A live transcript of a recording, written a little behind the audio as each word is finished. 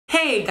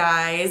Hey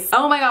guys.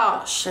 Oh my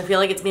gosh, I feel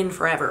like it's been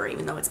forever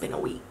even though it's been a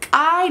week.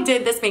 I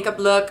did this makeup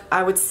look,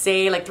 I would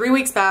say like 3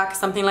 weeks back,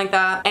 something like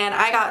that. And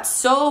I got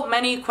so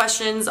many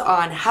questions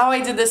on how I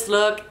did this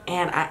look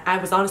and I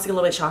was honestly a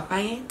little bit shocked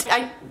by it.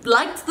 I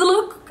liked the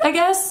look, I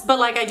guess, but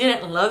like I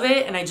didn't love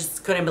it and I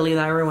just couldn't believe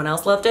that everyone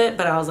else loved it.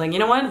 But I was like, you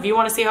know what? If you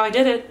want to see how I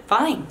did it,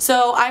 fine.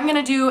 So I'm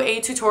gonna do a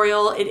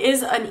tutorial. It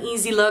is an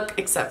easy look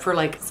except for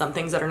like some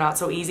things that are not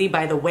so easy.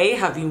 By the way,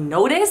 have you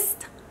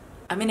noticed?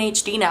 I'm in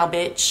HD now,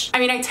 bitch. I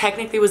mean, I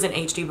technically was in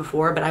HD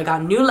before, but I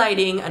got new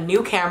lighting, a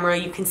new camera.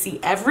 You can see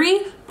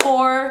every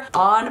pore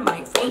on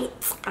my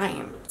face. I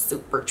am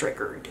super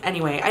triggered.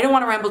 Anyway, I don't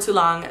want to ramble too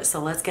long, so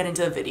let's get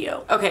into the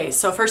video. Okay,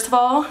 so first of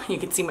all, you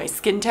can see my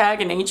skin tag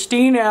in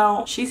HD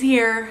now. She's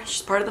here.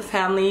 She's part of the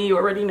family. You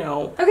already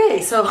know.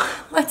 Okay, so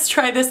let's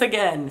try this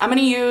again. I'm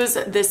gonna use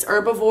this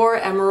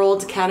Herbivore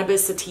Emerald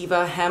Cannabis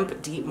Sativa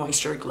Hemp Deep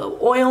Moisture Glow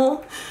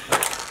Oil.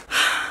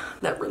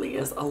 That really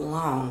is a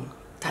long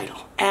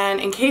title.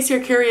 And in case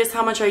you're curious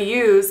how much I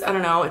use, I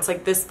don't know, it's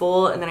like this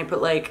full and then I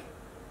put like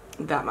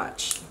that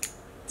much.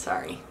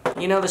 Sorry.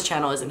 You know this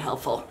channel isn't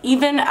helpful.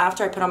 Even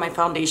after I put on my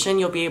foundation,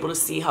 you'll be able to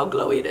see how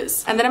glowy it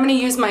is. And then I'm gonna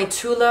use my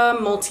Tula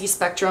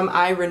Multi-Spectrum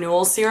Eye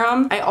Renewal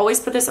Serum. I always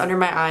put this under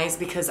my eyes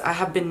because I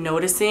have been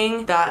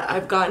noticing that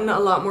I've gotten a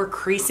lot more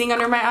creasing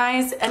under my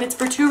eyes. And it's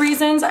for two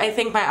reasons. I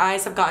think my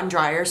eyes have gotten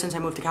drier since I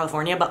moved to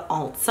California, but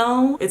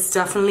also it's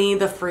definitely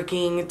the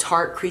freaking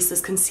Tarte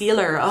Creaseless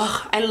Concealer.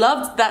 Ugh, I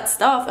loved that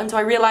stuff until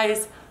I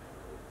realized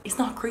it's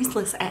not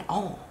creaseless at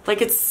all.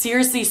 Like it's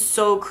seriously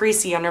so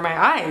creasy under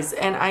my eyes.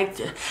 And I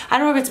don't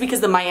know if it's because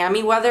the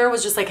Miami weather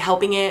was just like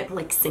helping it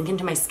like sink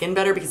into my skin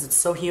better because it's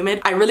so humid.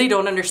 I really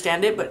don't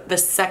understand it, but the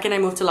second I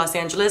moved to Los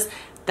Angeles,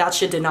 that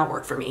shit did not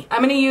work for me.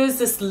 I'm gonna use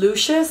this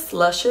Luscious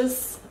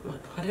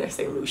why did I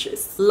say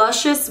Luscious?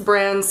 Luscious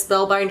brand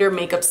Spellbinder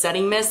Makeup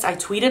Setting Mist. I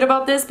tweeted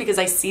about this because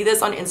I see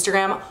this on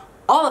Instagram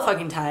all the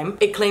fucking time.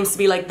 It claims to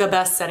be like the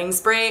best setting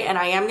spray, and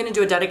I am gonna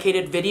do a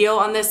dedicated video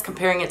on this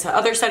comparing it to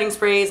other setting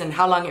sprays and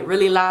how long it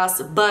really lasts.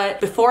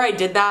 But before I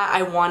did that,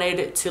 I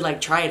wanted to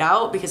like try it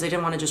out because I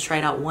didn't want to just try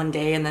it out one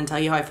day and then tell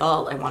you how I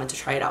felt. I wanted to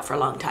try it out for a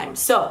long time.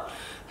 So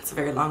that's a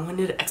very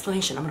long-winded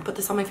explanation. I'm gonna put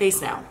this on my face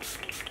now.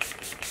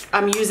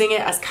 I'm using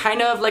it as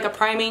kind of like a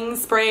priming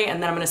spray,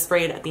 and then I'm gonna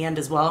spray it at the end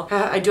as well.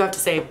 I do have to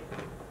say, it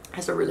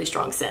has a really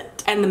strong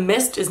scent. And the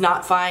mist is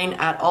not fine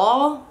at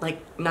all,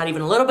 like not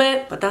even a little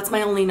bit, but that's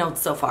my only notes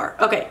so far.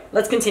 Okay,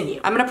 let's continue.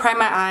 I'm gonna prime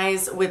my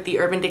eyes with the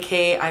Urban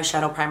Decay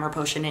Eyeshadow Primer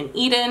Potion in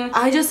Eden.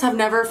 I just have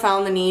never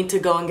found the need to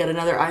go and get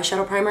another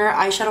eyeshadow primer.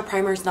 Eyeshadow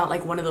primer is not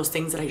like one of those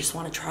things that I just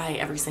wanna try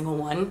every single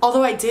one.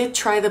 Although I did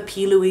try the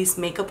P. Louise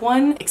makeup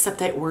one,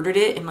 except I ordered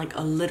it in like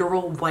a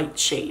literal white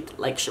shade,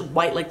 like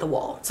white like the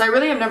wall. So I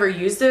really have never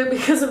used it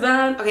because of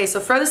that. Okay, so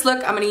for this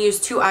look, I'm gonna use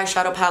two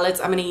eyeshadow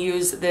palettes. I'm gonna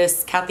use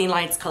this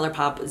KathleenLights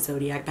Colourpop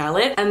Zodiac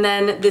palette, and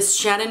then this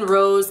Channon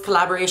Rose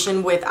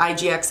collaboration with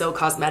IGXO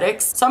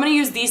Causemetics. So I'm gonna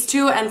use these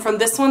two, and from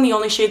this one, the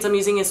only shades I'm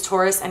using is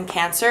Taurus and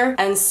Cancer.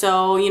 And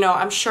so, you know,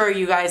 I'm sure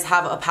you guys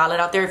have a palette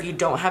out there if you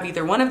don't have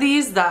either one of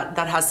these that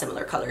has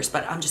similar colors,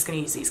 but I'm just gonna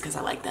use these because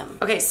I like them.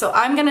 Okay, so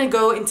I'm gonna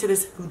go into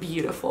this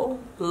beautiful,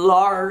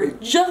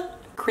 large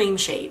cream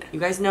shade. You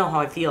guys know how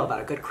I feel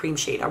about a good cream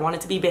shade. I want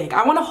it to be big.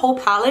 I want a whole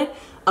palette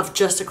of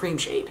just a cream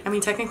shade. I mean,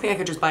 technically I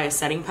could just buy a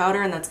setting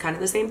powder and that's kind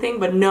of the same thing,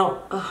 but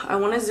no. Ugh, I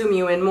want to zoom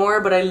you in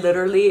more, but I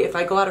literally, if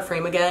I go out of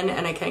frame again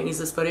and I can't use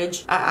this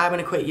footage, I'm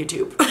gonna quit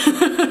YouTube.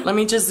 Let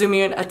me just zoom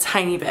you in a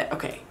tiny bit.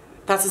 Okay.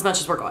 That's as much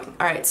as we're going.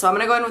 All right, so I'm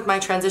gonna go in with my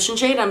transition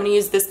shade. I'm gonna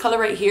use this color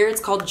right here.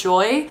 It's called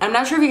Joy. I'm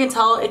not sure if you can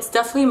tell, it's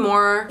definitely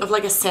more of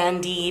like a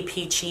sandy,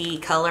 peachy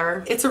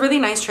color. It's a really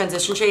nice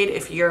transition shade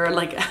if you're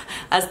like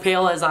as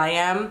pale as I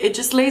am. It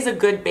just lays a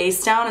good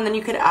base down, and then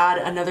you could add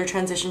another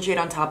transition shade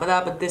on top of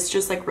that, but this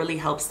just like really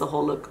helps the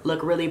whole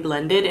look really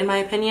blended in my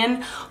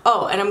opinion.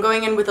 Oh, and I'm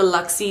going in with a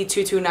Luxie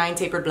 229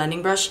 tapered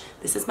blending brush.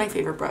 This is my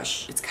favorite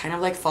brush. It's kind of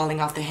like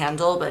falling off the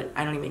handle, but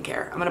I don't even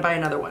care. I'm gonna buy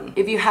another one.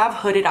 If you have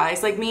hooded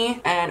eyes like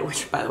me, and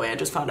which by the way, I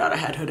just found out I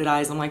had hooded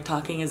eyes. I'm like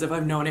talking as if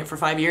I've known it for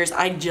 5 years.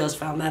 I just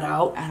found that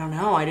out. I don't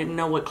know. I didn't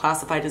know what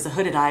classified as a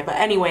hooded eye. But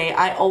anyway,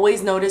 I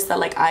always notice that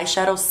like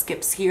eyeshadow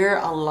skips here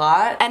a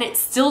lot. And it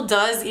still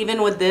does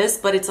even with this,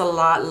 but it's a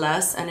lot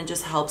less. And it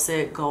just helps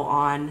it go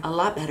on a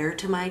lot better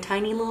to my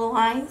tiny little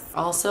eyes.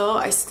 Also,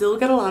 I still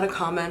get a lot of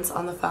comments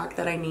on the fact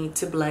that I need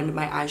to blend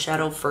my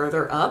eyeshadow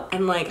further up.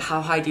 And like,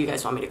 how high do you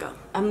guys want me to go?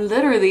 I'm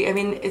literally, I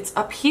mean, it's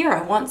up here.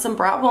 I want some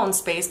brow bone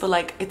space, but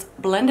like it's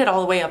blended all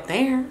the way up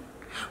there.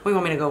 We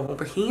want me to go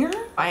over here?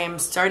 I am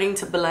starting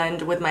to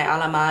blend with my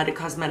Alamad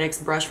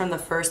Cosmetics brush from the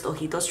first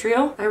Ojitos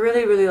trio. I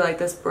really like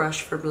this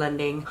brush for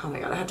blending. Oh my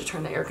god, I had to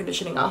turn the air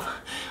conditioning off.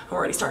 I'm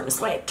already starting to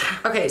sweat.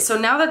 Okay, so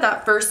now that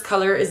that first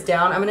color is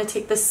down, I'm gonna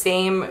take the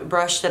same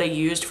brush that I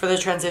used for the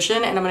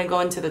transition and I'm gonna go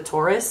into the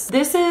Taurus.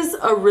 This is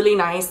a really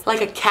nice,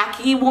 like a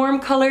khaki warm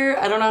color.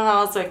 I don't know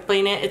how else to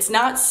explain it. It's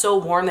not so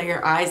warm that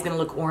your eye is gonna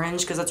look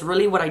orange because that's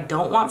really what I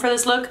don't want for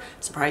this look.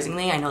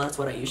 Surprisingly, I know that's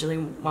what I usually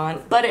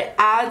want, but it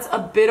adds a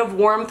bit of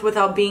warmth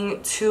without being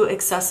too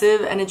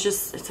excessive, and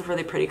it's a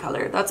really pretty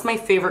color. That's my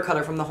favorite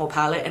color from the whole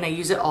palette, and I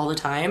use it all the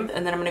time.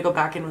 And then I'm gonna go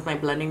back in with my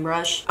blending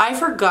brush. I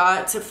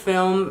forgot to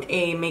film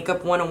a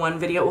makeup 101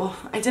 video. Well,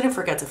 I didn't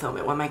forget to film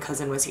it when my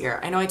cousin was here.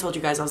 I know I told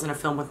you guys I was gonna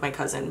film with my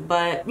cousin,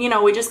 but you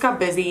know, we just got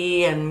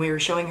busy and we were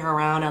showing her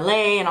around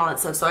LA and all that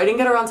stuff, so I didn't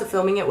get around to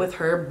filming it with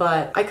her,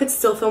 but I could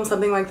still film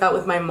something like that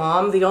with my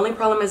mom. The only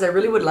problem is I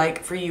really would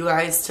like for you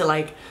guys to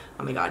like,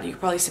 oh my god, you can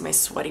probably see my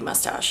sweaty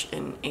mustache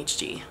in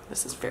HD.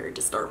 This is very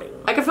disturbing.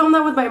 I could film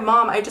that with my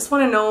mom. I just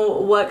want to know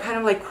what kind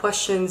of like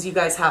questions you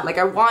guys have. Like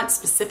I want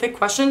specific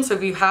questions, so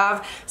if you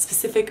have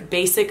specific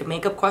basic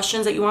makeup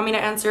questions that you want me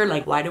to answer,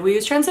 like why do we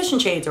use transition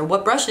shades, or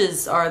what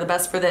brushes are the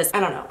best for this, I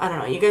don't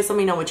know. You guys let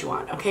me know what you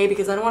want, okay?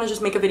 Because I don't want to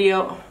just make a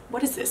video.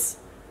 What is this?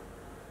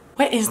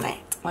 What is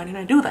that? Why did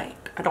I do that?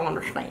 I don't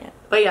understand.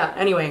 But yeah,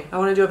 anyway, I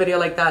want to do a video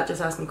like that.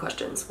 Just ask me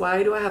questions.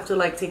 Why do I have to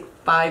like take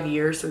 5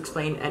 years to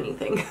explain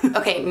anything?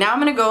 Okay, now I'm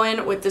gonna go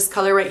in with this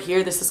color right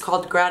here. This is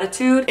called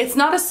Gratitude. It's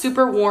not a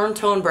super warm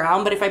tone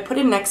brown, but if I put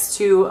it next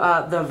to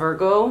the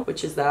Virgo,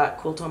 which is that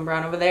cool tone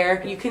brown over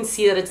there, you can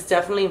see that it's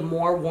definitely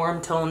more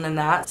warm tone than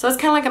that. So it's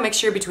kind of like a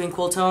mixture between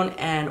cool tone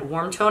and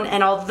warm tone.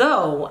 And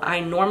although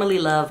I normally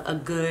love a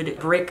good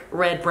brick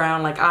red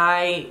brown, like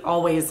I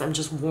always am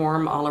just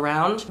warm all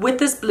around, with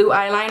this blue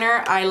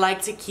eyeliner, I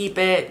like to keep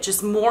it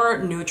just more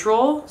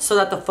neutral so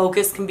that the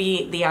focus can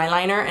be the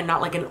eyeliner and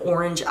not like an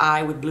orange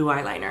eye with blue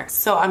eyeliner.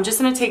 So I'm just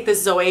gonna take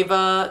this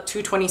Zoeva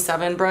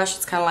 227 brush,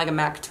 it's kind of like a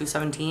MAC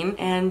 217,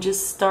 and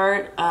just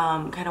start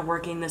kind of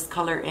working this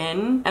color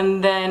in.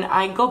 And then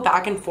I go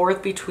back and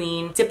forth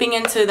between dipping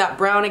into that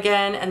brown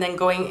again and then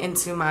going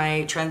into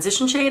my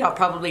transition shade. I'll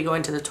probably go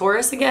into the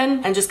Taurus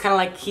again and just kind of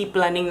like keep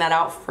blending that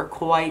out for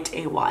quite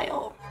a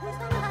while.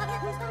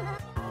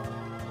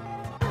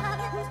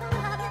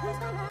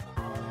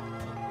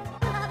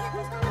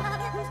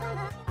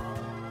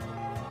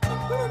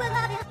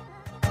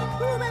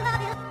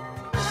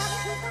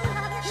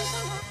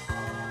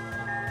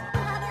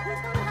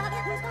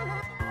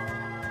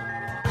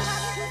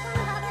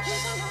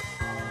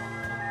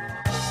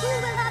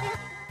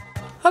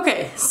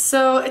 Okay,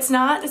 so it's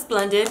not as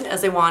blended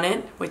as I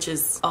wanted, which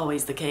is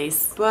always the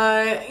case.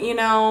 But, you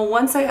know,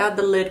 once I add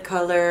the lid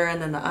color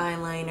and then the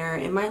eyeliner,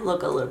 it might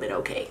look a little bit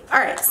okay.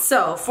 Alright,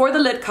 so for the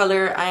lid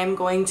color, I'm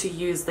going to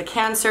use the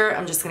Cancer.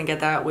 I'm just gonna get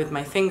that with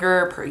my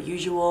finger, per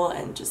usual,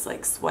 and just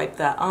like swipe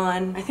that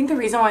on. I think the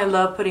reason why I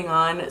love putting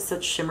on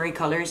such shimmery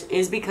colors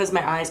is because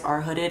my eyes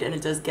are hooded and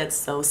it does get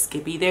so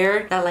skippy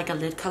there that like a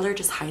lid color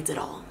just hides it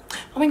all.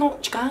 Oh my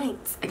gosh,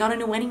 guys, I got a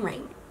new wedding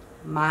ring.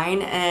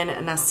 Mine and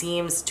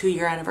Nassim's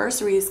 2-year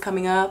anniversary is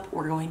coming up.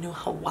 We're going to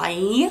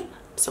Hawaii. I'm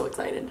so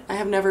excited. I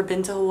have never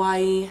been to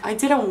Hawaii. I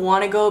didn't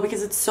want to go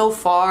because it's so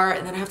far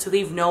and then I have to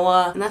leave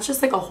Noah, and that's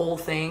just like a whole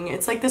thing.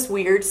 It's like this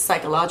weird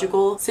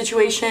psychological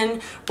situation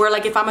where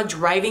like if I'm a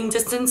driving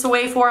distance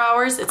away 4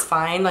 hours, it's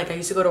fine. Like I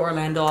used to go to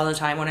Orlando all the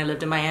time when I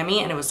lived in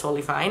Miami and it was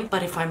totally fine.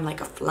 But if I'm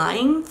like a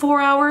flying 4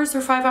 hours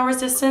or 5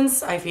 hours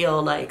distance, I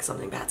feel like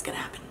something bad's gonna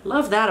happen.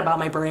 Love that about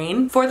my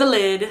brain. For the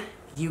lid,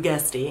 you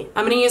guessed it,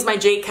 I'm gonna use my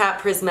JCat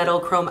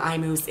Prismetal Chrome Eye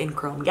Mousse in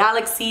Chrome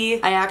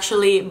Galaxy. I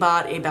actually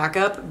bought a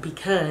backup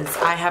because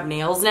I have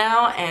nails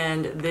now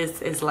and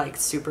this is like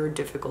super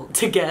difficult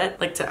to get,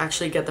 like to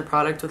actually get the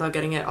product without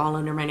getting it all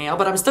under my nail,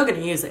 but I'm still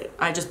gonna use it.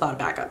 I just bought a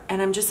backup. And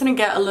I'm just gonna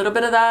get a little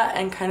bit of that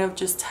and kind of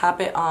just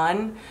tap it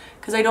on,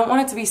 because I don't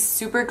want it to be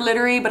super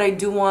glittery, but I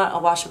do want a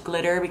wash of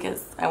glitter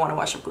because I want to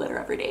wash of glitter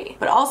every day.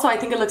 But also I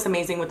think it looks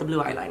amazing with the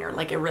blue eyeliner.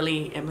 Like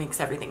it makes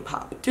everything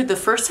pop. Dude, the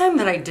first time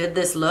that I did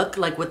this look,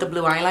 like with the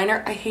blue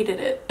eyeliner, I hated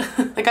it.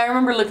 Like I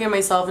remember looking at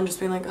myself and just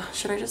being like, oh,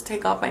 should I just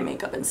take off my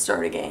makeup and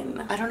start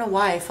again? I don't know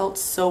why, I felt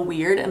so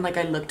weird and like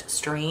I looked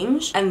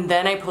strange. And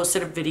then I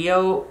posted a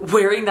video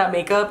wearing that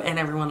makeup and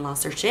everyone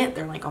lost their shit.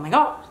 They're like, oh my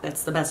god,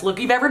 that's the best look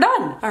you've ever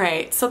done. All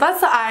right, so that's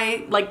the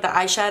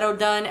eyeshadow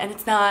done, and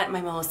it's not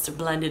my most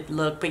blended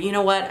look, but you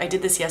know what, I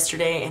did this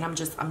yesterday and I'm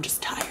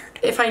just tired.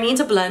 If I need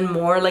to blend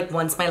more, like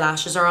once my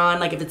lashes are on,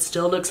 like if it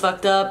still looks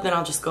fucked up, then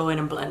I'll just go in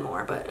and blend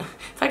more. But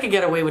if I could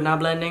get away with not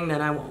blending,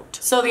 then I won't.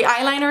 So the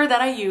eyeliner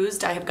that I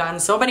used, I have gotten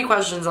so many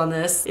questions on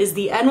this, is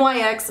the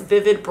NYX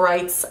Vivid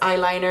Brights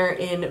eyeliner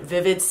in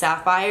Vivid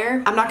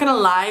Sapphire. I'm not gonna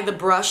lie, the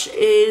brush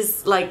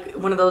is like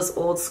one of those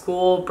old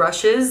school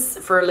brushes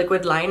for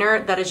liquid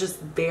liner that is just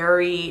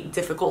very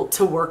difficult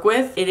to work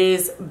with. It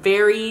is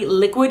very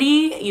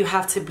liquidy. You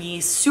have to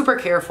be super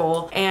careful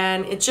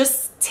and it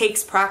just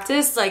takes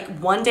practice. Like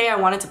one day I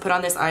wanted to put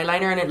on this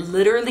eyeliner and it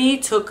literally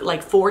took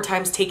like 4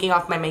 times taking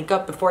off my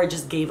makeup before I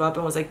just gave up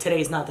and was like,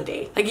 today's not the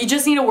day. Like you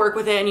just need to work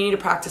with it and you need to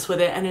practice with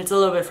it, and it's a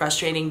little bit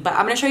frustrating, but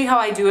I'm gonna show you how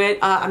I do it.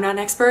 I'm not an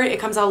expert. It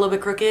comes out a little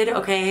bit crooked,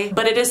 okay?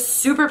 But it is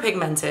super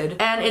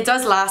pigmented and it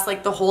does last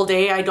like the whole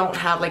day. I don't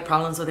have like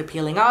problems with it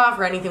peeling off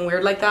or anything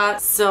weird like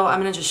that. So I'm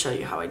gonna just show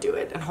you how I do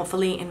it and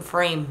hopefully in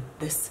frame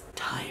this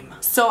time.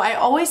 So I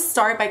always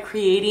start by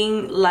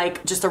creating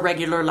like just a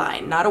regular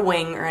line, not a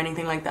wing or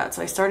anything like that.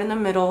 So I start in the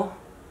middle.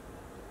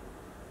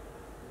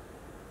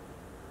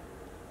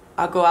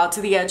 I'll go out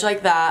to the edge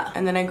like that,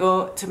 and then I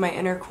go to my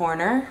inner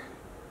corner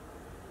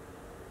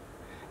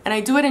And I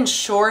do it in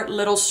short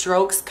little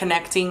strokes,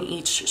 connecting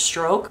each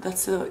stroke.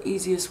 That's the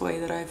easiest way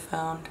that I've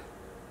found.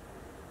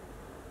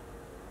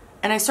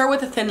 And I start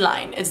with a thin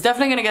line. It's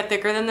definitely gonna get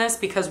thicker than this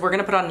because we're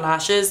gonna put on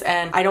lashes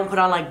and I don't put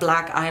on like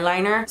black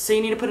eyeliner. So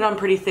you need to put it on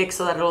pretty thick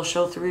so that it'll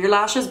show through your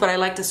lashes, but I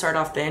like to start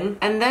off thin.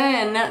 And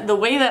then the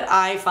way that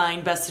I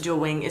find best to do a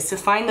wing is to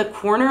find the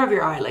corner of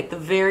your eye, like the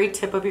very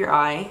tip of your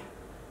eye,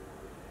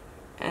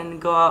 and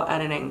go out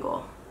at an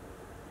angle.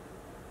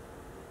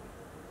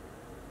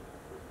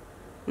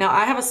 Now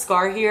I have a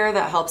scar here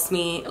that helps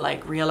me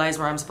like realize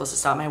where I'm supposed to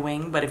stop my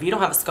wing, but if you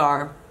don't have a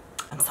scar,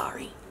 I'm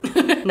sorry.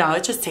 No,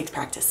 it just takes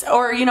practice.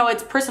 Or, you know,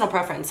 it's personal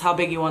preference, how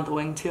big you want the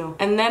wing too.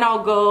 And then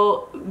I'll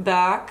go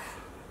back.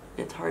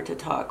 It's hard to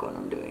talk when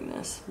I'm doing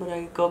this, but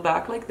I go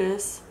back like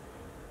this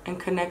and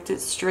connect it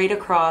straight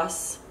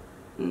across.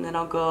 And then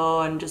I'll go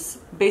and just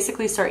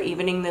basically start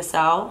evening this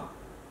out.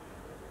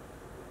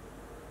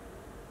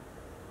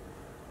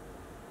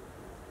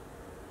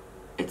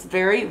 It's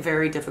very,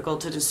 very difficult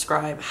to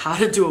describe how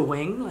to do a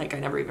wing. Like, I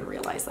never even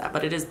realized that,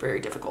 but it is very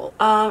difficult.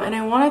 And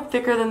I want it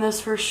thicker than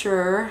this for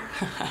sure.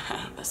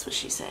 That's what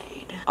she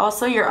said.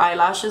 Also, your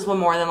eyelashes will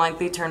more than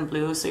likely turn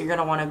blue, so you're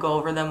gonna wanna go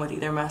over them with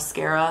either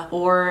mascara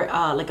or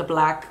like a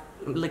black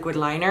liquid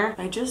liner.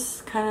 I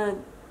just kind of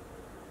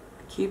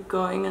keep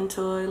going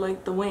until I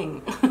like the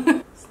wing.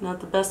 It's not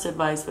the best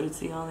advice, but it's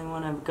the only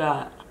one I've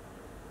got.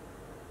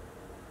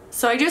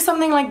 So I do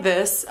something like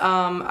this.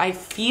 I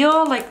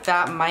feel like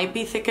that might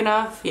be thick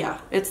enough. Yeah,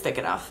 it's thick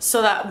enough.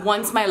 So that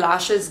once my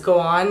lashes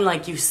go on,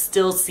 like you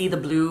still see the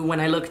blue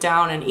when I look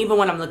down and even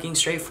when I'm looking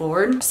straight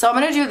forward. So I'm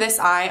gonna do this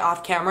eye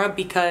off camera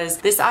because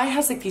this eye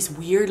has like these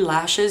weird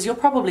lashes. You'll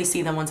probably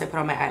see them once I put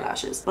on my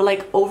eyelashes. But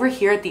like over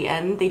here at the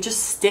end, they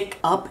just stick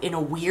up in a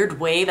weird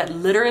way that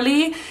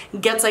literally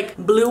gets like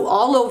blue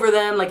all over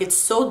them. Like it's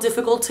so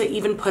difficult to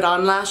even put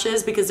on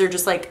lashes because they're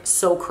just like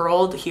so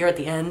curled here at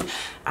the end.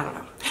 I don't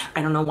know.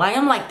 I don't know why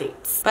I'm like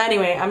this. But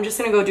anyway, I'm just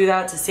gonna go do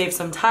that to save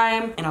some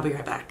time and I'll be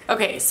right back.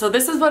 Okay, so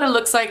this is what it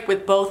looks like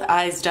with both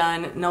eyes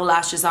done. No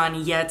lashes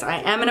on yet.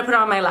 I am gonna put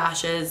on my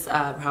lashes,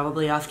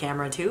 probably off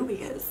camera too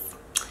because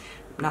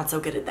I'm not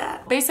so good at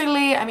that.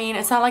 Basically, I mean,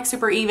 it's not like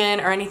super even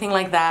or anything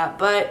like that,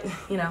 but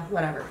you know,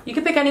 whatever. You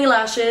can pick any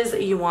lashes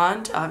you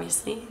want,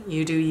 obviously.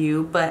 You do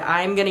you, but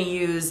I'm gonna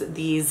use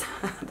these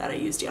that I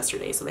used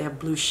yesterday, so they have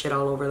blue shit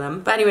all over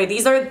them. But anyway,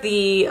 these are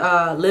the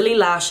Lily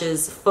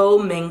Lashes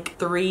Faux Mink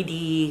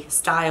 3D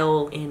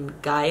style in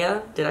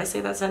Gaia. Did I say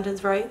that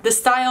sentence right? The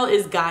style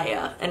is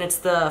Gaia, and it's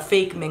the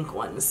fake mink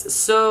ones.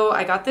 So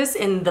I got this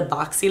in the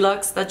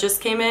BoxyLuxe that just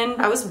came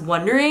in. I was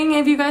wondering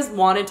if you guys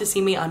wanted to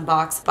see me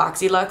unbox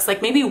BoxyLuxe,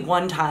 like maybe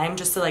one time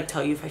just to like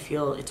tell you if I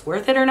feel it's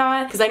worth it or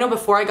not. Because I know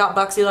before I got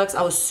BoxyLuxe,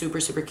 I was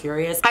super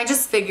curious. I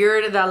just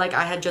figured that like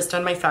I had just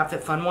done my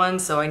FabFitFun one,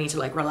 so I need to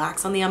like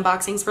relax on the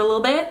unboxings for a little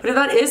bit. But if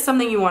that is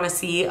something you want to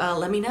see,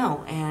 let me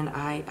know and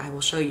I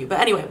will show you. But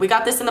anyway, we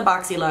got this in the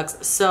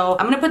BoxyLuxe. So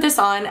I'm gonna put this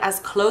on as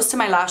close to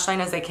my lash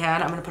line as I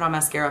can. I'm gonna put on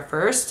mascara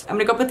first. I'm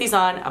gonna go put these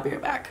on. I'll be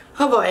right back.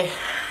 Oh boy.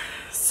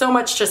 So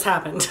much just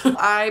happened.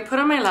 I put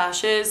on my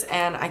lashes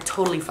and I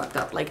totally fucked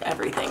up like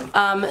everything.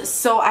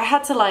 So I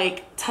had to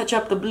like touch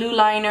up the blue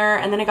liner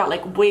and then it got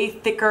like way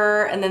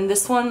thicker and then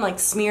this one like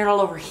smeared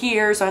all over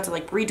here, so I had to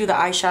like redo the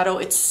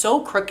eyeshadow. It's so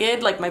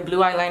crooked, like my blue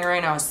eyeliner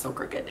right now is so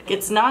crooked.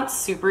 It's not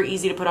super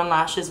easy to put on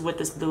lashes with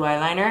this blue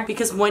eyeliner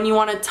because when you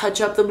want to touch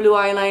up the blue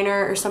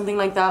eyeliner or something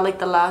like that, like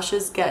the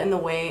lashes get in the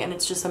way and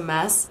it's just a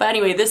mess. But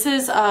anyway, this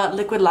is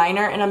liquid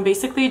liner and I'm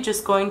basically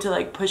just going to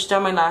like push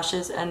down my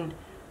lashes and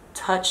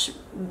touch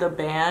the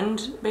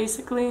band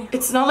basically.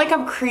 It's not like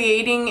I'm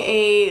creating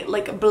a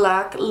like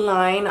black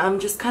line. I'm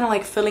just kind of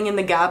like filling in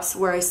the gaps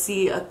where I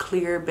see a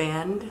clear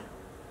band.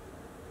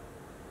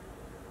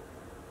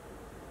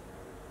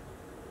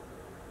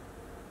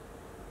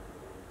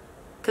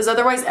 Because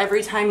otherwise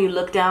every time you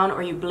look down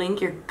or you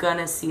blink, you're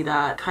gonna see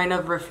that kind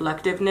of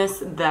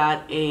reflectiveness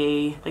that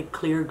a like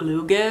clear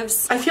glue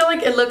gives. I feel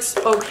like it looks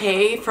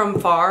okay from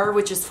far,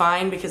 which is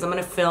fine because I'm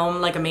gonna film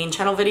like a main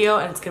channel video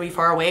and it's gonna be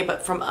far away,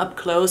 but from up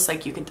close,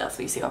 like you can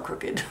definitely see how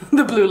crooked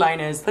the blue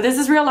line is. But this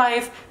is real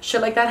life,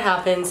 shit like that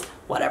happens,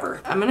 whatever.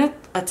 I'm gonna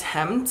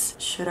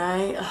attempt, should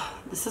I?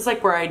 This is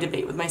like where I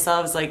debate with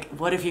myself, is like,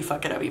 what if you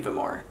fuck it up even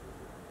more?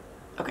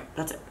 Okay,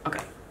 that's it,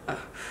 okay.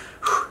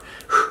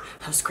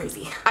 That was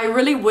crazy. I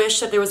really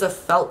wish that there was a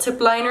felt tip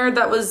liner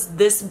that was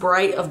this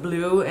bright of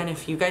blue, and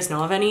if you guys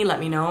know of any, let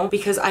me know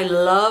because I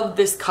love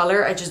this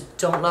color. I just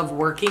don't love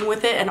working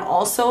with it. And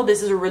also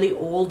this is a really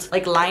old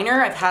like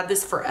liner. I've had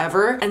this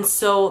forever, and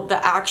so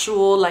the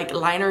actual like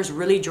liner is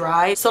really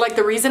dry. So like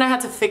the reason I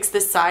had to fix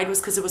this side was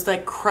because it was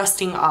like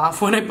crusting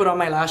off when I put on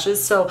my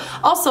lashes. So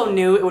also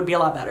knew it would be a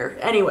lot better.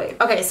 Anyway,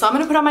 okay, so I'm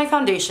gonna put on my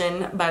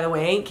foundation. By the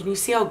way, can you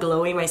see how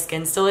glowy my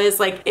skin still is?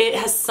 Like it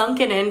has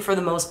sunken in for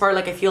the most part.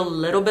 Like I feel a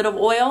little bit of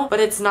oil, but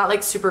it's not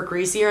like super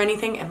greasy or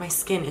anything, and my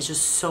skin is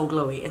just so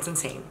glowy. It's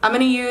insane. I'm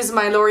gonna use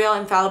my L'Oreal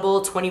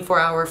Infallible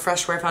 24-hour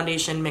Fresh Wear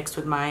Foundation mixed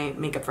with my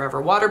Makeup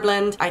Forever Water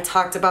Blend. I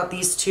talked about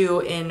these two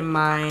in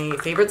my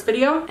favorites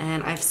video,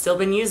 and I've still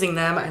been using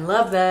them. I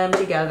love them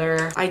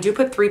together. I do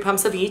put 3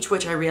 pumps of each,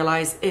 which I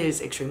realize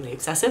is extremely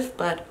excessive,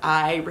 but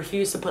I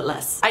refuse to put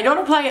less. I don't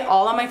apply it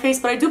all on my face,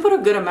 but I do put a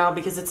good amount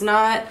because it's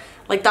not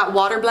like that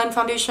water blend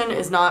foundation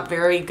is not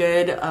very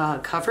good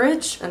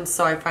coverage, and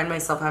so I find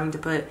myself having to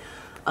put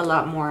a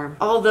lot more.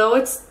 Although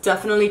it's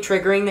definitely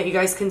triggering that you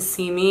guys can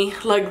see me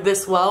like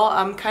this well,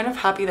 I'm kind of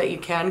happy that you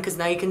can, because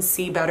now you can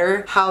see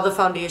better how the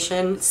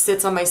foundation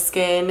sits on my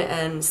skin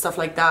and stuff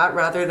like that,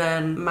 rather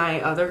than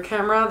my other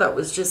camera that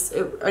was just,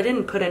 I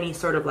didn't put any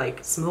sort of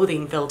like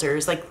smoothing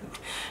filters. Like,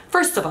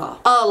 first of all,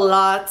 a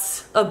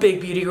lot of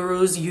big beauty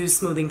gurus use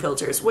smoothing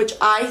filters, which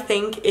I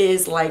think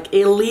is like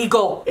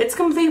illegal. It's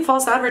complete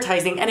false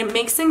advertising, and it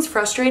makes things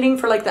frustrating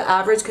for like the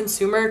average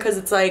consumer, because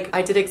it's like,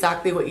 I did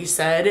exactly what you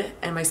said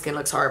and my skin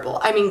looks horrible.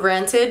 I mean,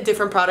 granted,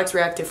 different products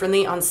react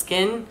differently on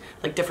skin,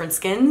 like different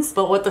skins,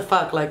 but what the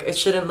fuck, like it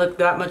shouldn't look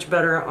that much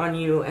better on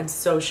you and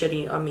so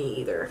shitty on me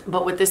either.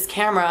 But with this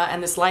camera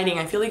and this lighting,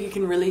 I feel like you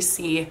can really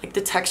see like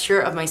the texture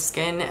of my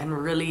skin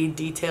and really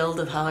detailed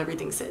of how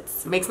everything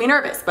sits. It makes me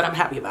nervous, but I'm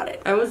happy about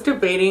it. I was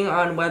debating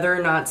on whether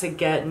or not to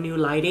get new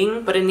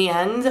lighting, but in the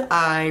end,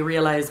 I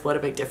realized what a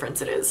big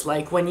difference it is.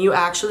 Like when you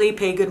actually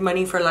pay good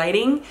money for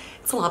lighting,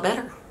 it's a lot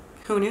better.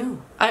 Who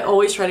knew? I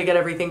always try to get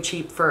everything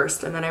cheap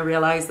first, and then I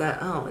realized that,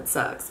 oh, it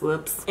sucks.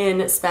 Whoops.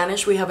 In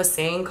Spanish, we have a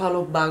saying called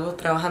 "Los vagos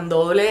trabajan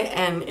doble,"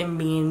 and it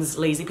means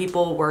lazy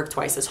people work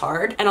twice as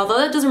hard. And although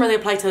that doesn't really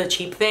apply to the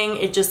cheap thing,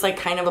 it just like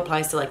kind of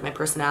applies to like my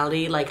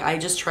personality. Like I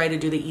just try to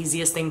do the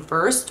easiest thing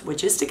first,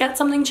 which is to get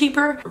something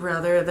cheaper,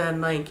 rather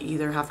than like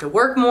either have to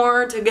work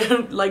more to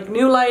get like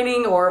new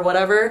lighting or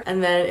whatever.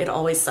 And then it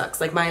always sucks.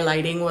 Like my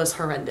lighting was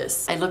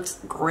horrendous. I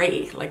looked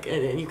great, like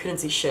you couldn't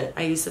see shit.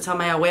 I used to tell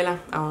my abuela,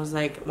 I was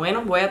like,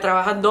 bueno, voy a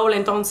trabajar doble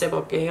entonces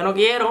porque yo no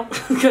quiero,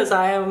 because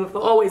I have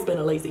always been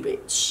a lazy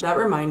bitch. That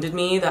reminded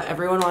me that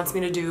everyone wants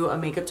me to do a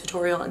makeup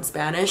tutorial in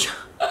Spanish.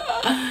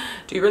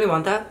 Do you really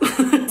want that?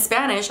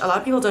 Spanish, a lot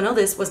of people don't know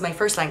this, was my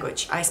first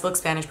language. I spoke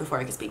Spanish before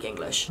I could speak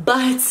English.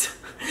 But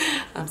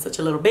I'm such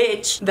a little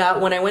bitch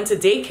that when I went to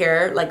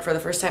daycare, like for the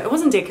first time, it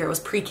wasn't daycare, it was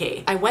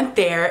pre-K. I went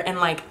there, and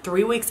like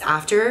 3 weeks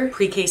after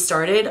pre-K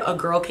started, a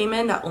girl came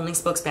in that only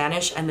spoke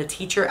Spanish, and the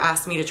teacher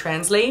asked me to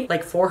translate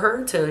like for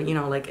her to, you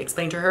know, like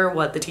explain to her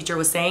what the teacher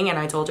was saying, and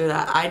I told her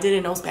that I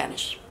didn't know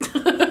Spanish.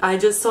 I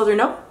just told her,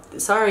 no,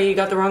 sorry, you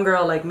got the wrong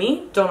girl. Like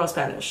me, don't know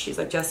Spanish. She's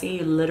like, Jessie,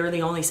 you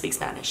literally only speak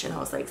Spanish. And I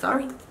was like,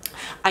 sorry.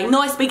 I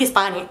know I speak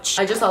Spanish.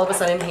 I just all of a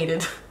sudden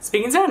hated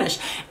speaking Spanish.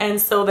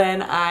 And so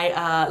then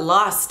I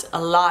lost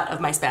a lot of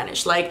my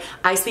Spanish. Like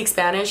I speak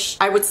Spanish,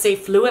 I would say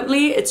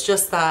fluently. It's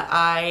just that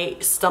I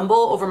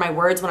stumble over my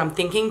words when I'm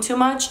thinking too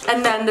much.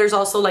 And then there's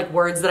also like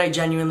words that I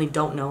genuinely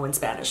don't know in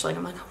Spanish. Like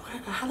I'm like,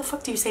 how the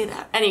fuck do you say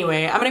that?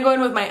 Anyway, I'm gonna go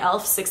in with my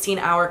e.l.f.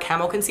 16-hour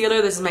Camo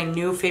Concealer. This is my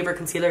new favorite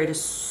concealer. It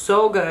is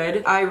so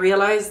good. I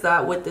realized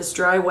that with this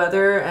dry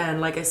weather, and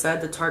like I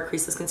said, the Tarte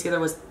Creaseless Concealer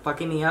was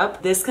fucking me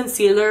up. This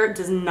concealer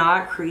does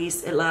not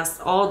crease. It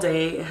lasts all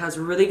day. It has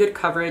really good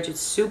coverage.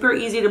 It's super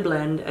easy to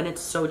blend, and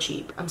it's so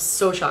cheap. I'm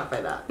so shocked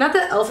by that. Not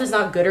that e.l.f. is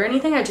not good or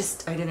anything. I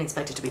didn't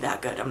expect it to be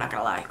that good. I'm not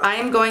gonna lie. I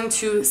am going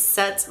to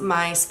set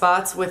my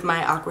spots with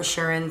my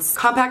Aquasurance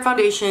Compact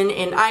Foundation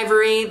in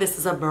Ivory. This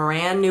is a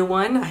brand new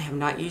one. I have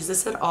not used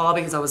this at all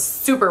because I was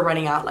super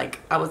running out. Like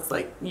I was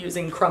like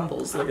using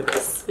crumbles. Look at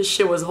this. This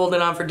shit was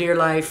holding on for dear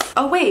life.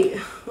 Oh wait,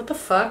 what the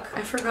fuck?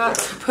 I forgot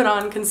to put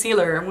on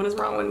concealer. What is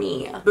wrong with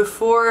me?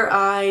 Before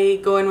I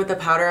go in with the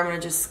powder, I'm gonna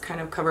just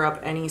kind of cover up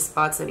any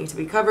spots that need to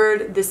be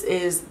covered. This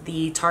is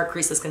the Tarte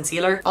Creaseless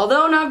Concealer.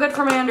 Although not good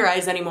for my under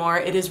eyes anymore,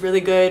 it is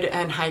really good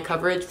and high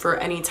coverage for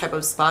any type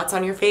of spots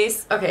on your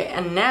face. Okay,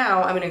 and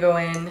now I'm gonna go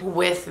in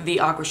with the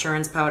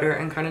Aquasurance powder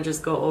and kind of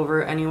just go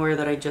over anywhere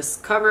that I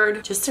just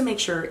covered, just to make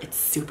sure it's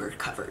super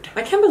covered.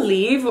 I can't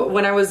believe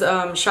when I was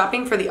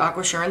shopping for the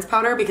Aquasurance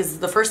powder, because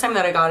the first time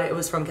that I got it, it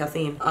was from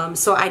Kathleen.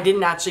 So I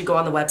didn't actually go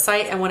on the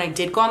website, and when I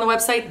did go on the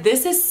website,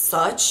 this is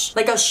such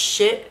like a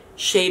shit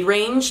shade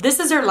range. This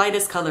is their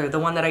lightest color, the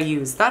one that I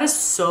use. That is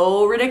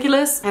so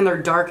ridiculous. And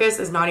their darkest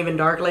is not even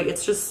dark. Like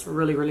it's just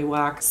really, really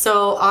whack.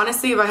 So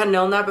honestly, if I had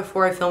known that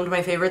before I filmed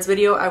my favorites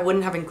video, I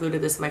wouldn't have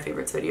included this in my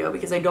favorites video,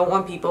 because I don't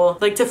want people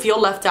like to feel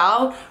left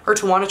out or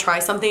to want to try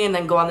something and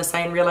then go on the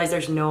site and realize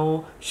there's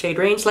no shade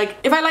range. Like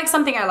if I like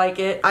something, I like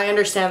it. I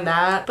understand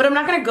that, but I'm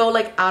not gonna go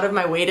like out of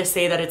my way to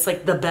say that it's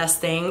like the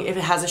best thing if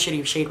it has a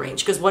shitty shade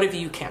range, because what if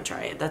you can't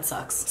try it? That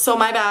sucks. So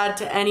my bad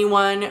to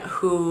anyone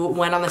who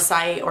went on the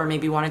site or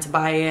maybe wanted to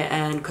buy it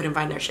and couldn't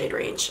find their shade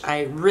range.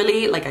 I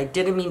really, like, I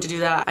didn't mean to do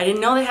that. I didn't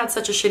know they had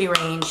such a shitty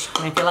range,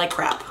 and I feel like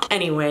crap.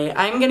 Anyway,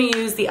 I'm gonna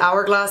use the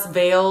Hourglass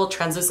Veil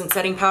Translucent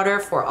Setting Powder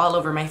for all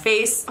over my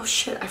face. Oh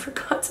shit, I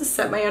forgot to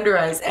set my under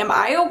eyes. Am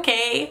I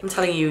okay? I'm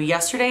telling you,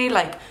 yesterday,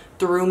 like,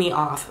 threw me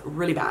off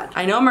really bad.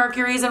 I know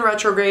Mercury's in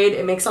retrograde.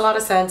 It makes a lot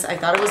of sense. I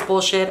thought it was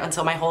bullshit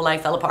until my whole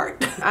life fell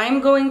apart. I'm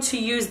going to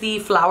use the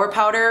flower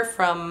powder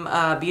from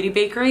Beauty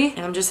Bakery,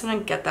 and I'm just gonna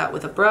get that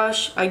with a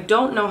brush. I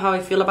don't know how I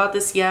feel about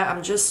this yet.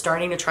 I'm just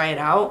starting to try it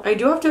out. I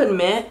do have to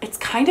admit, it's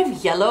kind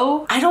of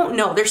yellow. I don't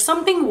know. There's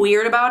something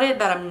weird about it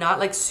that I'm not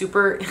like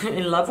super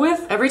in love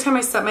with. Every time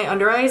I set my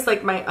under eyes,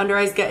 like my under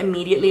eyes get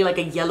immediately like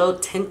a yellow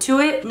tint to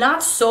it.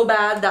 Not so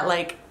bad that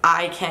like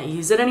I can't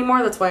use it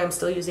anymore. That's why I'm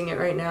still using it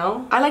right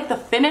now. I like the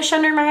finish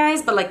under my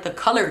eyes, but like the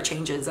color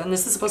changes, and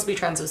this is supposed to be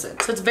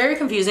translucent. So it's very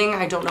confusing.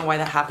 I don't know why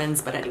that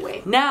happens, but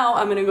anyway. Now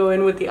I'm gonna go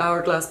in with the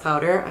Hourglass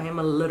powder. I am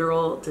a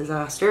literal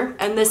disaster.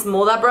 And this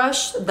Moda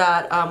brush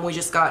that we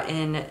just got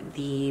in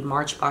the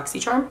March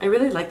BoxyCharm. I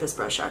really like this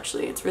brush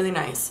actually. It's really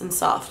nice and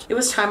soft. It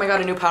was time I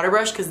got a new powder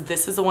brush because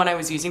this is the one I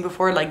was using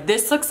before. Like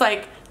this looks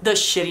like the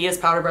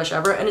shittiest powder brush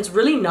ever, and it's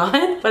really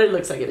not, but it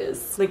looks like it is.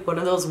 It's like one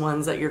of those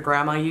ones that your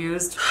grandma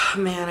used.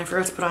 Man, I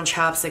forgot to put on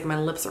chapstick. My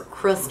lips are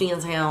crusty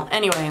as hell.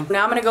 Anyway,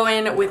 now I'm gonna go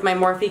in with my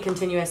Morphe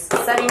Continuous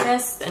Setting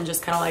Mist and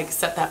just kind of like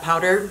set that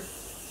powder.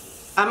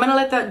 I'm gonna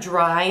let that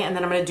dry, and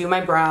then I'm gonna do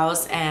my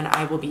brows, and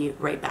I will be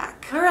right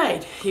back. All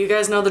right, you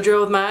guys know the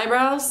drill with my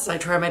eyebrows. I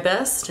try my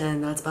best,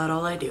 and that's about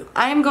all I do.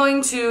 I'm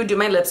going to do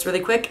my lips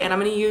really quick, and I'm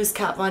gonna use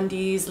Kat Von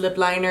D's lip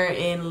liner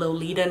in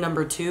Lolita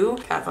No. 2.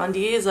 Kat Von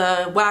D is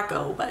a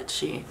wacko, but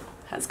she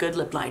has good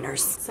lip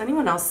liners. Does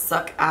anyone else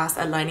suck ass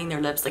at lining their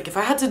lips? Like if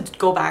I had to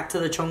go back to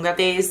the Chonga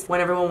days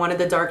when everyone wanted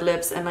the dark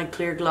lips and like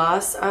clear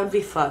gloss, I would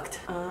be fucked.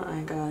 Oh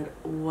my god,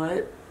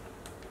 what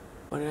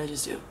did I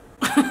just do?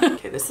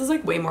 Okay, this is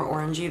like way more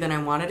orangey than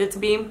I wanted it to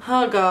be.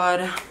 Oh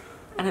god,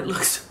 and it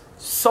looks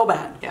so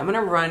bad. Yeah, I'm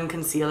gonna run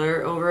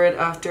concealer over it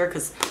after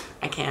because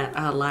I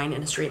can't line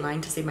in a straight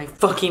line to save my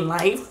fucking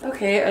life.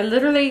 Okay, I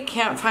literally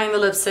can't find the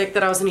lipstick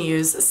that I was gonna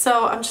use,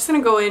 so I'm just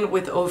gonna go in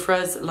with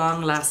Ofra's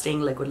Long Lasting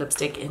Liquid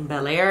Lipstick in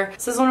Bel Air.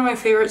 This is one of my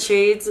favorite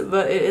shades,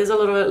 but it is a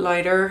little bit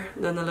lighter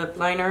than the lip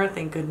liner,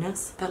 thank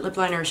goodness. That lip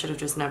liner should have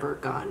just never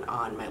gone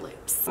on my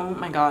lips. Oh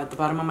my god, the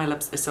bottom of my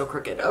lips is so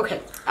crooked.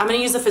 Okay, I'm gonna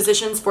use the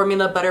Physicians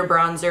Formula Butter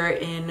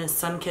Bronzer in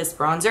Sunkissed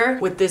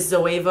Bronzer with this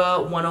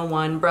Zoeva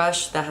 101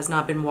 brush that has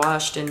not been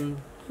washed in,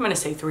 I'm gonna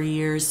say 3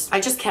 years. I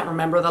just can't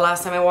remember the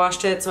last time I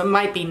washed it, so it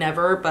might be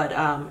never, but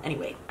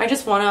anyway. I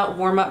just wanna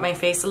warm up my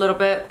face a little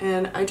bit,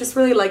 and I just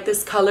really like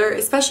this color,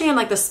 especially in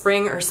like the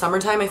spring or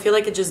summertime. I feel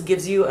like it just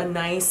gives you a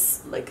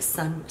nice like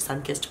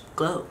sun-kissed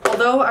glow.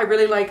 Although I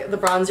really like the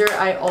bronzer,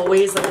 I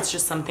always, like it's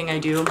just something I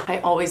do, I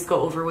always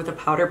go over with a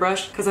powder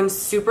brush because I'm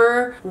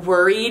super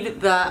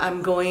worried that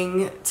I'm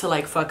going to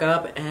like fuck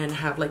up and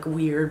have like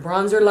weird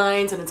bronzer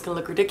lines and it's gonna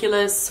look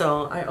ridiculous,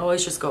 so I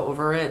always just go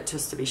over it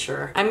just to be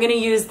sure. I'm gonna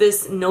use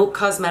this Note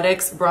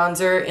Cosmetics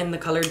bronzer in the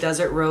color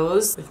Desert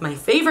Rose with my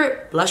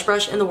favorite blush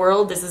brush in the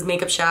world. This is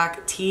Makeup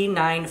Shack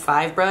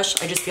T95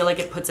 brush. I just feel like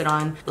it puts it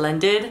on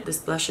blended. This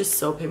blush is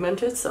so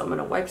pigmented, so I'm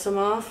gonna wipe some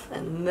off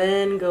and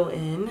then go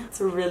in. It's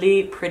a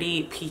really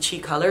pretty peachy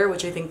color,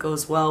 which I think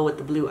goes well with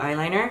the blue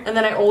eyeliner. And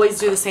then I always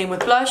do the same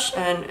with blush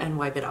and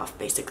wipe it off,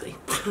 basically.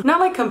 Not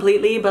like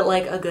completely, but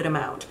like a good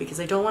amount because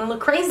I don't want to look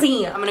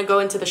crazy. I'm gonna go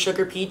into the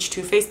Sugar Peach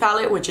Too Faced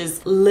palette, which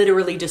is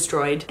literally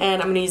destroyed.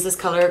 And I'm gonna use this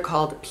color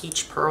called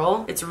Peach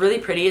Pearl. It's really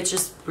pretty, it's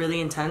just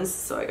really intense,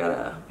 so I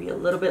gotta be a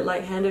little bit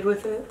light-handed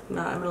with it. If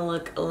not, I'm gonna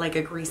look like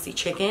a greasy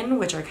chicken,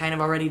 which I kind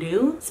of already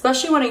do.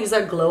 Especially when I use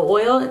that glow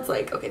oil, it's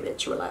like, okay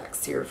bitch,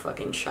 relax. You're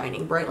fucking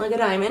shining bright like a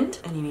diamond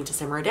and you need to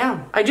simmer it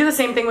down. I do the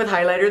same thing with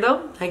highlighter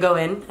though. I go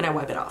in and I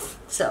wipe it off.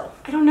 So,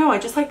 I don't know, I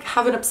just like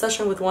have an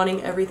obsession with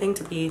wanting everything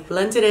to be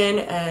blended in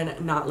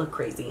and not look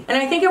crazy. And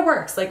I think it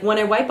works. Like when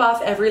I wipe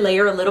off every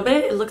layer a little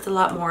bit, it looks a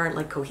lot more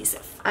like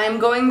cohesive. I'm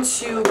going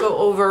to go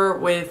over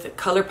with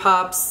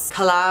Colourpop's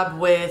collab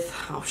with,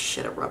 oh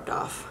shit, it rubbed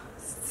off.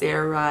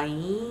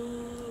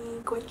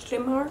 Serum,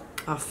 question mark?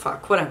 Oh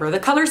fuck, whatever. The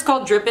color's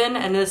called Drippin',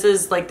 and this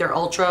is like their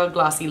ultra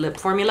glossy lip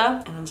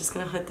formula. And I'm just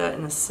gonna put that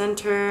in the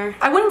center.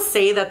 I wouldn't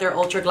say that their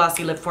ultra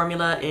glossy lip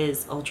formula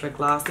is ultra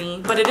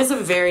glossy, but it is a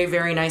very,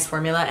 very nice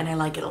formula and I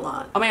like it a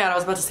lot. Oh my god, I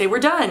was about to say we're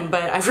done,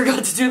 but I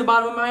forgot to do the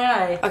bottom of my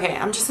eye. Okay,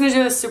 I'm just gonna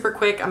do this super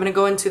quick. I'm gonna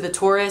go into the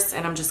Taurus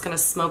and I'm just gonna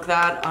smoke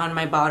that on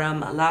my bottom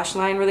lash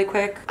line really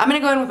quick. I'm gonna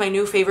go in with my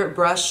new favorite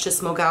brush to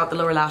smoke out the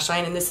lower lash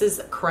line, and this is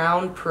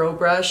Crown Pro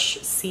Brush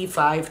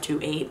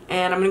C528.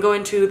 And I'm gonna go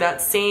into that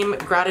same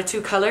Gratitude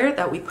color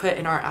that we put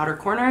in our outer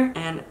corner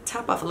and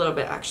tap off a little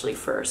bit actually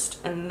first,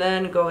 and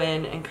then go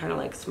in and kind of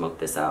like smoke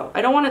this out.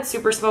 I don't want it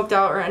super smoked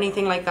out or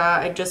anything like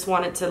that. I just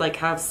want it to like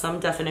have some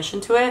definition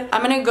to it.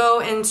 I'm gonna go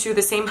into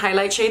the same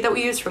highlight shade that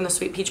we used from the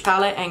Sweet Peach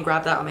palette and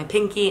grab that on my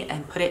pinky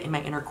and put it in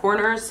my inner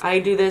corners. I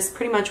do this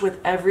pretty much with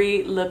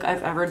every look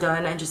I've ever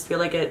done. I just feel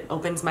like it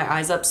opens my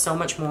eyes up so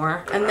much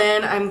more. And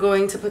then I'm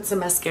going to put some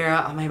mascara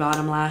on my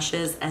bottom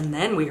lashes and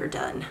then we are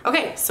done.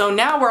 Okay, so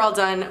now we're all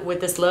done with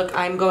this look.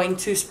 I'm going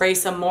to spray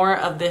some more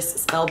of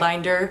this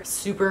Spellbinder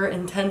super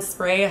intense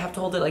spray. I have to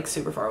hold it like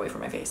super far away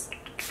from my face.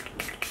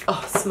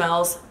 Oh,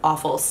 smells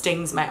awful,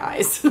 stings my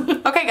eyes.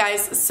 Okay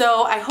guys,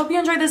 so I hope you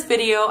enjoyed this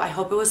video. I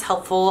hope it was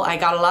helpful. I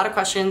got a lot of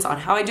questions on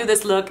how I do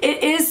this look.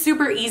 It is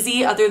super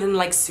easy other than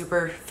like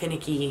super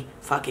finicky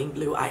fucking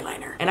blue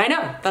eyeliner. And I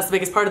know that's the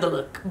biggest part of the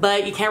look,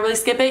 but you can't really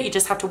skip it. You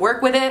just have to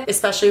work with it,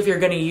 especially if you're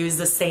gonna use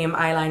the same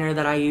eyeliner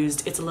that I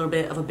used. It's a little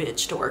bit of a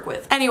bitch to work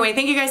with. Anyway,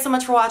 thank you guys so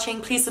much for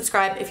watching. Please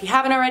subscribe if you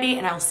haven't already,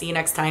 and I will see you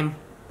next time.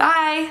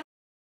 Bye!